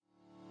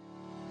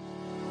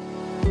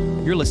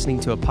You're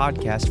listening to a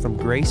podcast from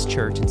Grace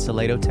Church in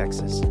Salado,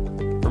 Texas.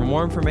 For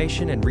more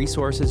information and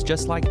resources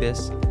just like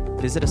this,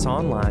 visit us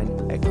online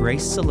at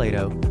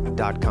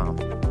gracesalado.com.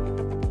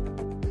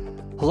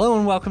 Hello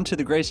and welcome to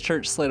the Grace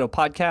Church Salado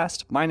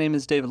podcast. My name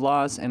is David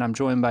Laws and I'm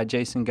joined by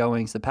Jason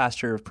Goings, the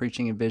pastor of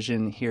Preaching and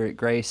Vision here at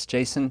Grace.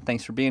 Jason,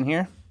 thanks for being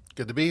here.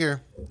 Good to be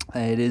here.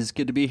 It is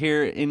good to be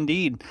here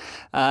indeed.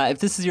 If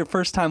this is your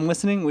first time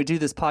listening, we do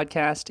this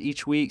podcast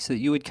each week so that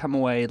you would come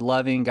away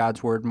loving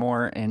God's Word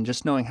more and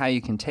just knowing how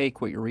you can take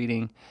what you're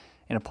reading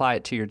and apply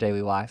it to your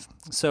daily life.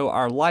 So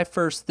our life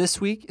verse this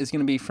week is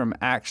going to be from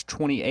Acts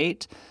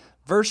 28,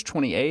 verse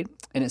 28,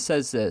 and it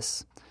says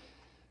this: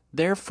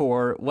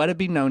 "Therefore, let it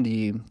be known to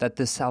you that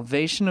the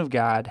salvation of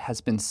God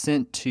has been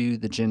sent to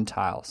the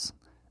Gentiles.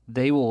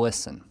 They will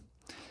listen."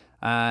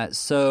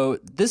 So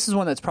this is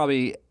one that's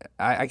probably,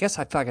 I guess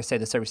I feel like I say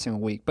this every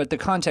single week, but the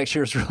context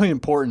here is really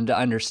important to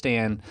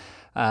understand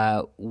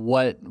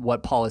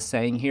what Paul is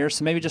saying here.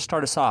 So maybe just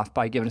start us off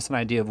by giving us an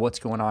idea of what's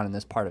going on in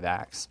this part of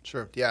Acts.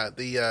 Sure. Yeah.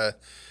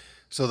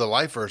 So the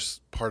life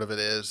verse part of it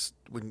is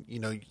when,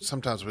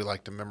 sometimes we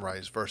like to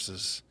memorize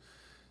verses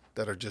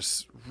that are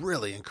just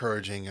really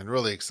encouraging and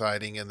really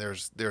exciting. And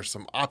there's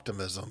some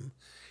optimism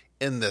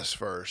in this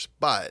verse,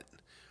 but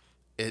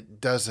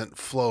it doesn't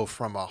flow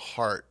from a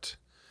heart.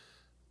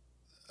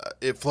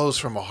 It flows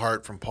from a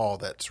heart from Paul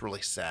that's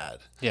really sad.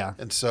 Yeah.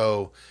 And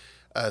so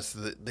it's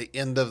the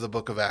end of the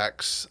book of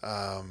Acts,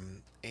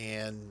 and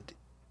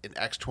in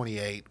Acts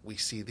 28, we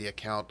see the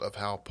account of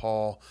how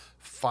Paul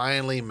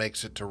finally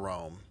makes it to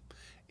Rome,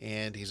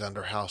 and he's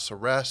under house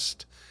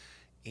arrest,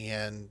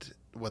 and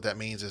what that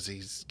means is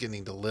he's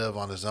getting to live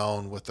on his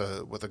own with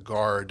a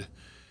guard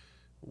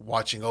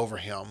watching over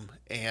him,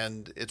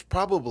 and it's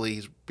probably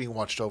he's being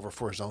watched over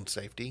for his own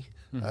safety.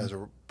 Mm-hmm. As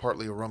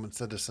partly a Roman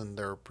citizen,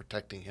 they're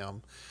protecting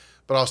him,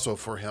 but also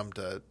for him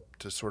to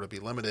sort of be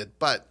limited.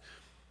 But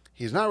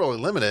he's not really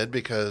limited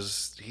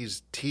because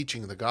he's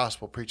teaching the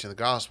gospel, preaching the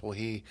gospel.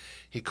 He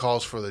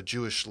calls for the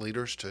Jewish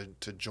leaders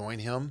to join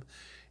him,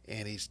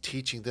 and he's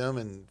teaching them.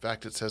 In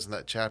fact, it says in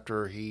that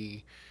chapter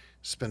he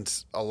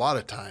spends a lot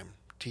of time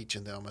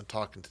teaching them and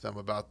talking to them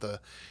about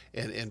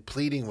and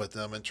pleading with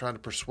them and trying to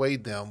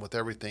persuade them with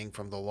everything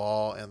from the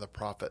law and the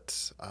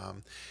prophets.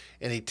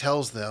 And he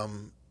tells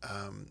them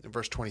in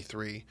verse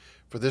 23,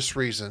 for this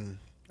reason,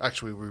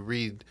 actually we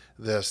read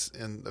this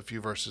in a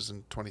few verses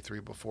in 23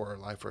 before our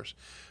life verse.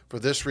 For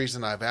this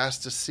reason I've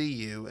asked to see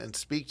you and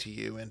speak to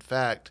you. In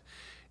fact,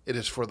 it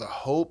is for the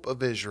hope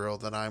of Israel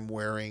that I'm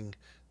wearing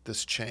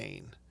this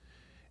chain.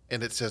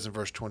 And it says in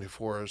verse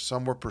 24,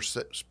 some were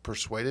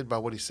persuaded by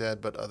what he said,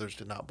 but others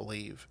did not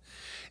believe.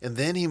 And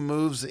then he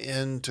moves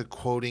into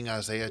quoting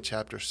Isaiah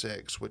chapter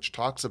 6, which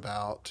talks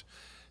about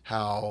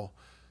how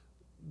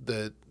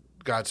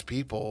God's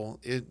people,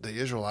 the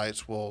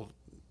Israelites, will,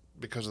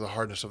 because of the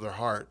hardness of their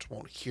hearts,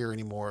 won't hear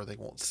anymore. They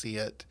won't see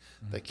it.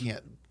 Mm-hmm.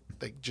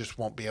 They just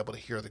won't be able to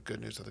hear the good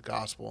news of the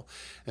gospel.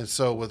 And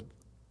so with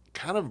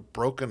kind of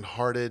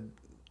brokenhearted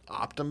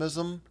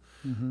optimism,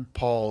 mm-hmm.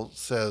 Paul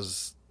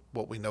says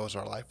what we know is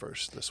our life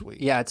verse this week.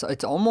 Yeah,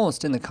 it's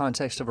almost in the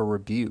context of a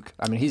rebuke.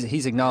 I mean,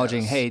 he's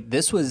acknowledging, yes. Hey,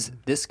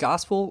 this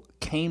gospel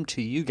came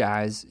to you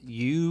guys.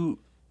 You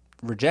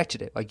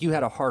rejected it. Like you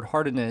had a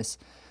hard-heartedness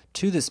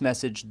to this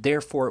message,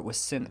 therefore it was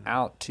sent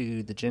out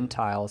to the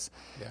Gentiles.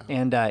 Yeah.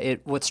 And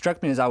what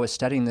struck me as I was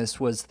studying this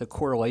was the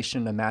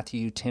correlation to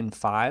Matthew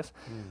 10:5,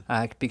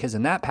 because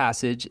in that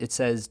passage it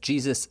says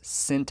Jesus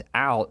sent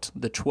out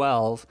the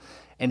 12,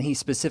 and he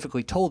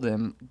specifically told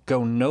them,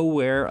 go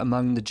nowhere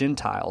among the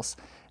Gentiles,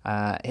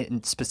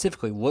 and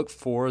specifically look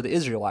for the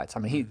Israelites.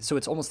 I mean, so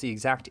it's almost the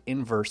exact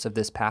inverse of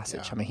this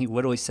passage. Yeah. I mean, he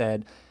literally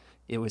said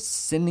it was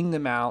sending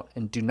them out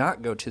and do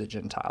not go to the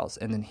Gentiles.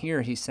 And then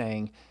here he's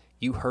saying,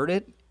 you heard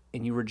it,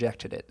 and you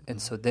rejected it.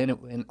 And so then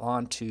it went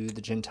on to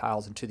the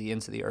Gentiles and to the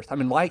ends of the earth. I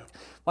mean, like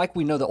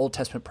we know the Old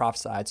Testament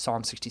prophesied,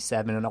 Psalm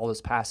 67 and all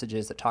those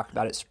passages that talk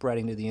about it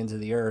spreading to the ends of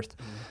the earth.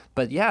 Mm-hmm.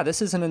 But yeah,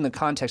 this isn't in the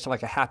context of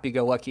like a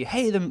happy-go-lucky,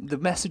 hey, the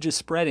message is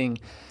spreading.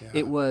 Yeah.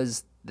 It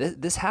was,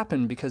 this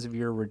happened because of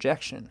your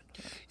rejection.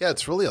 Yeah,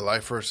 it's really a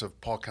life verse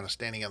of Paul kind of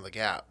standing in the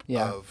gap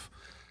of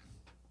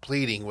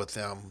pleading with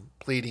them,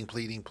 pleading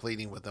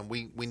with them.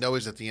 We know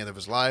he's at the end of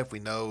his life. We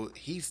know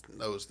he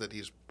knows that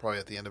he's probably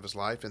at the end of his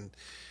life,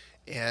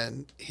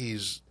 and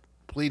he's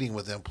pleading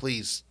with them,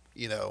 please,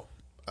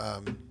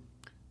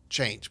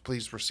 change.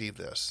 Please receive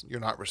this. You're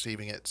not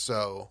receiving it,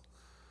 so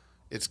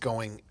it's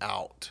going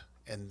out,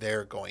 and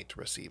they're going to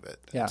receive it.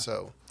 Yeah.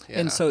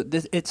 And so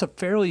it's a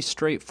fairly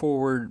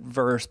straightforward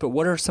verse, but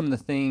what are some of the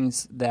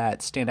things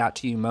that stand out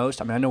to you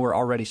most? I mean, I know we're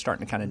already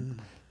starting to kind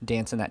of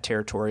dance in that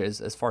territory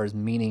as far as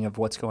meaning of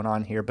what's going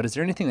on here, but is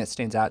there anything that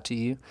stands out to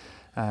you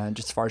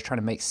just as far as trying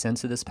to make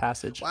sense of this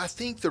passage? Well, I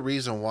think the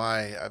reason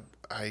why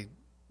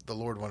the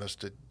Lord wanted us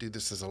to do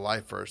this as a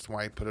life verse,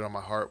 why he put it on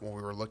my heart when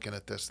we were looking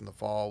at this in the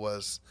fall,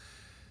 was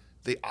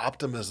the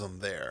optimism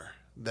there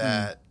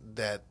that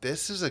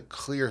this is a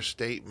clear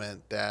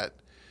statement that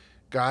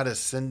God is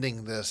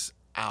sending this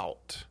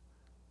out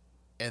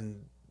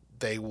and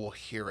they will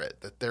hear it,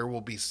 that there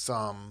will be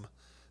some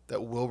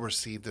that will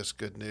receive this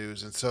good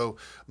news. And so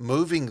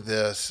moving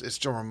this,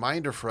 it's a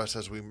reminder for us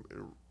as we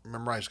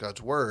memorize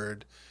God's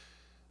word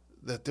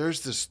that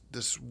there's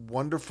this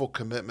wonderful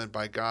commitment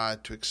by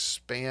God to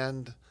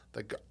expand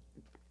the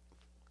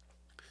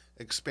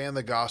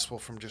gospel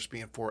from just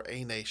being for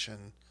a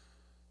nation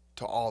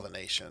to all the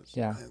nations.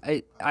 Yeah,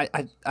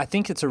 I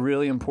think it's a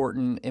really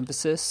important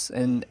emphasis,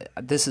 and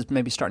this is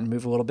maybe starting to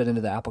move a little bit into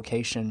the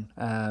application.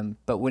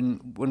 But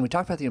when we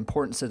talk about the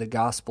importance of the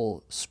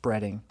gospel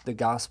spreading, the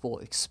gospel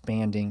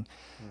expanding,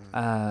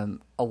 a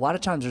lot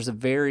of times there's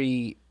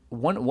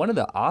one of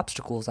the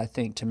obstacles, I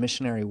think, to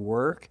missionary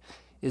work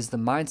is the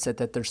mindset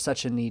that there's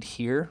such a need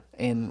here,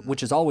 and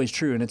which is always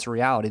true, and it's a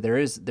reality. There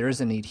is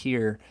a need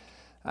here.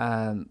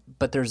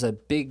 But there's a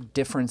big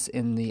difference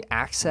in the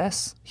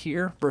access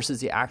here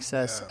versus the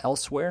access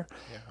elsewhere.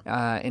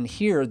 Yeah. And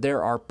here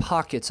there are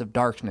pockets of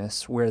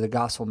darkness where the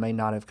gospel may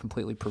not have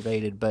completely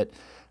pervaded, but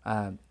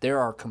there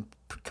are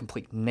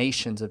complete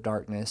nations of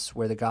darkness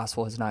where the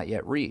gospel has not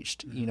yet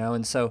reached.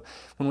 And so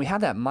when we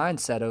have that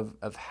mindset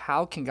of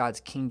how can God's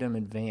kingdom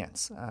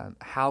advance,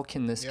 how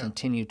can this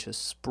continue to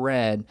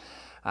spread,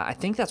 I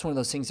think that's one of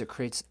those things that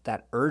creates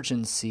that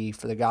urgency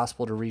for the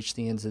gospel to reach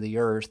the ends of the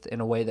earth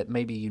in a way that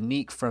may be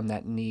unique from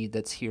that need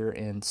that's here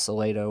in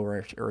Salado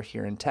or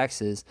here in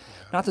Texas.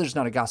 Yeah. Not that there's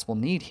not a gospel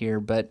need here,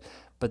 but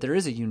there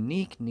is a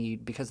unique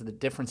need because of the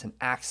difference in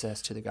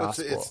access to the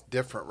gospel. It's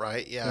different,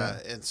 right? Yeah.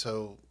 And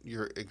so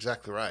you're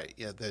exactly right.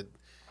 Yeah,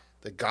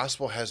 the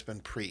gospel has been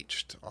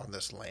preached on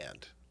this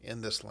land,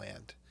 in this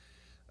land.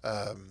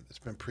 It's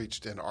been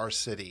preached in our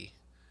city.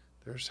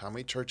 There's how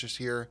many churches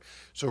here?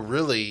 So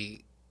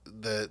really,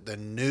 the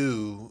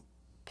new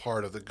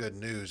part of the good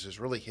news is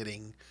really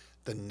hitting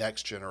the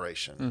next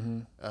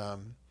generation.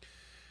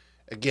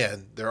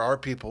 Again, there are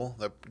people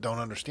that don't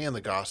understand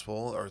the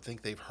gospel or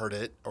think they've heard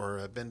it or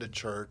have been to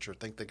church or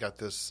think they got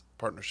this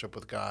partnership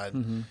with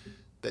God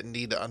that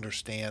need to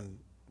understand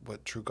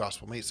what true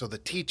gospel means. So the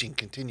teaching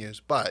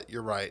continues, but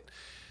you're right.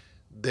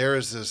 There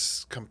is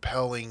this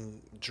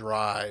compelling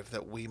drive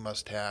that we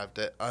must have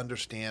to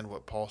understand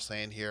what Paul's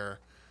saying here.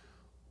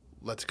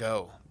 Let's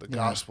go. The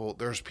gospel,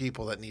 there's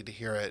people that need to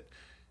hear it,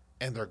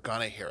 and they're going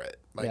to hear it.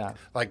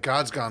 Like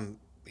God's gone,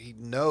 he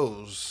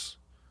knows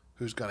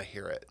who's going to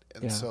hear it.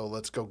 And so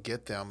let's go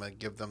get them and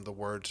give them the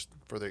words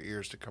for their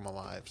ears to come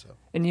alive. So,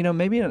 and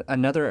maybe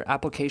another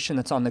application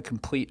that's on the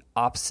complete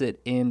opposite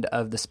end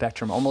of the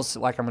spectrum, almost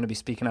like I'm going to be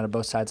speaking out of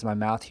both sides of my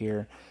mouth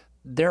here.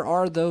 There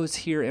are those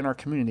here in our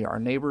community, our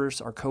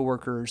neighbors, our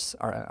coworkers,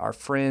 our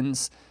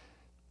friends,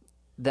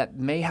 that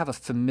may have a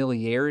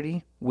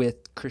familiarity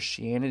with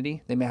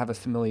Christianity. They may have a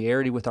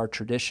familiarity with our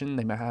tradition.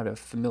 They may have a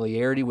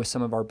familiarity with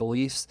some of our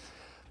beliefs.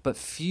 But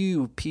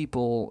few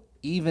people,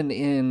 even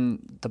in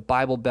the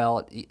Bible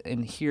Belt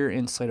and here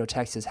in Salado,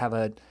 Texas, have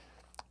a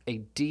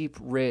deep,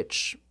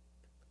 rich,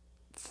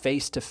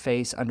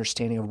 face-to-face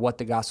understanding of what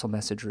the gospel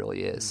message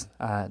really is,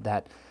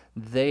 that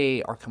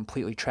they are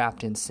completely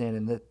trapped in sin,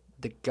 and that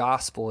the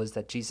gospel is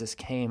that Jesus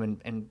came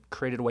and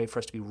created a way for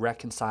us to be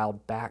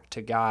reconciled back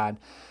to God.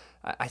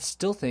 I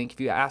still think if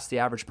you ask the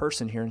average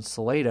person here in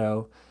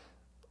Salado,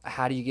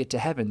 how do you get to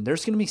heaven?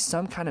 There's going to be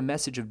some kind of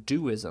message of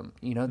doism,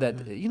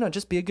 that,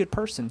 just be a good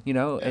person,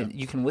 and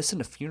you can listen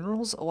to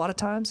funerals a lot of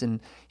times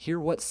and hear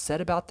what's said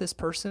about this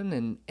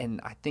person.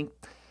 And I think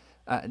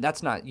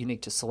that's not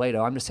unique to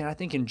Salado. I'm just saying, I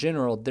think in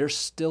general, there's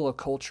still a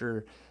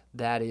culture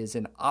that is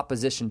in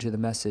opposition to the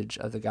message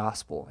of the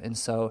gospel. And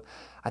so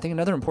I think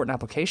another important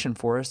application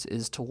for us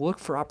is to look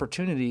for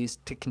opportunities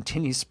to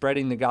continue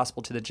spreading the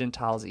gospel to the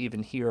Gentiles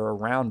even here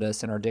around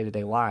us in our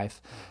day-to-day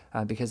life,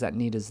 because that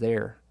need is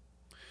there.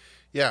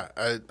 Yeah,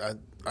 I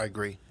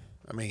agree.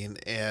 I mean,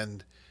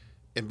 and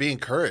be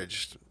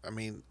encouraged. I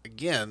mean,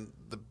 again,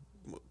 the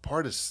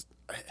part is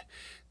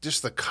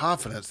just the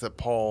confidence that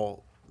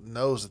Paul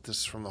knows that this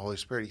is from the Holy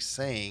Spirit. He's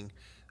saying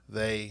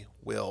they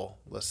will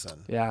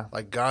listen. Yeah.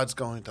 Like God's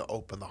going to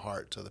open the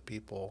hearts of the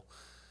people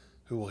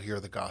who will hear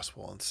the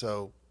gospel. And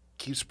so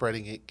keep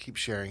spreading it, keep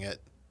sharing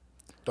it.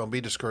 Don't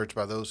be discouraged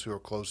by those who are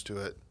close to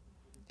it.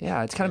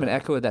 Yeah, it's kind of an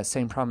echo of that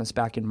same promise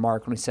back in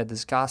Mark when he said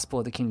this gospel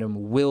of the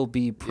kingdom will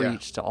be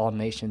preached to all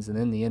nations, and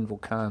then the end will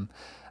come.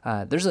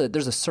 There's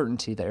a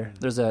certainty there.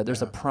 There's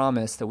a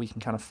promise that we can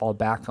kind of fall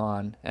back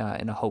on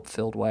in a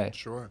hope-filled way.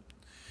 Sure.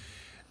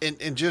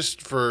 And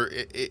just for,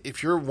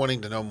 if you're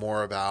wanting to know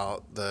more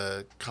about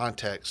the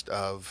context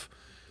of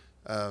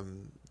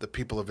the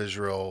people of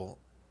Israel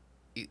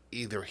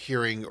either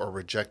hearing or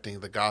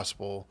rejecting the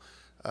gospel,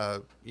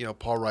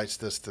 Paul writes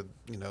this to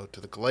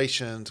the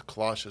Galatians,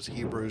 Colossians,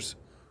 Hebrews.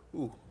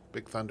 Ooh,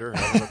 big thunder!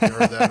 I don't know if you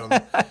heard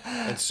that.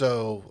 And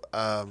so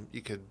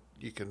you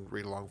can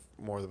read along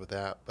more with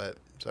that. But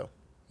so.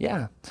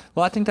 Yeah.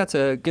 Well, I think that's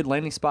a good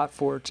landing spot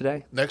for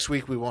today. Next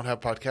week we won't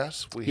have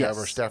podcasts. We have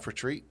our staff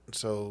retreat.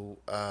 So,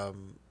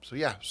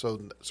 So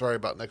sorry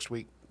about next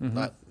week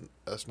not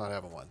us not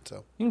having one.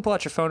 So you can pull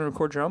out your phone and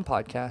record your own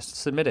podcast,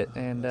 submit it,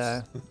 and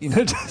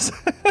just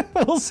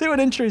we'll see what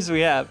entries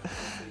we have.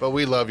 But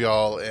we love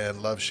y'all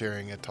and love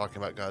sharing and talking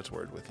about God's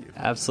word with you.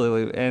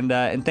 Absolutely,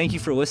 and thank you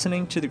for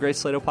listening to the Grace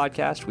Salado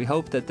podcast. We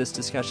hope that this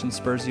discussion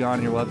spurs you on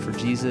in your love for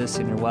Jesus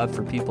and your love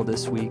for people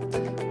this week.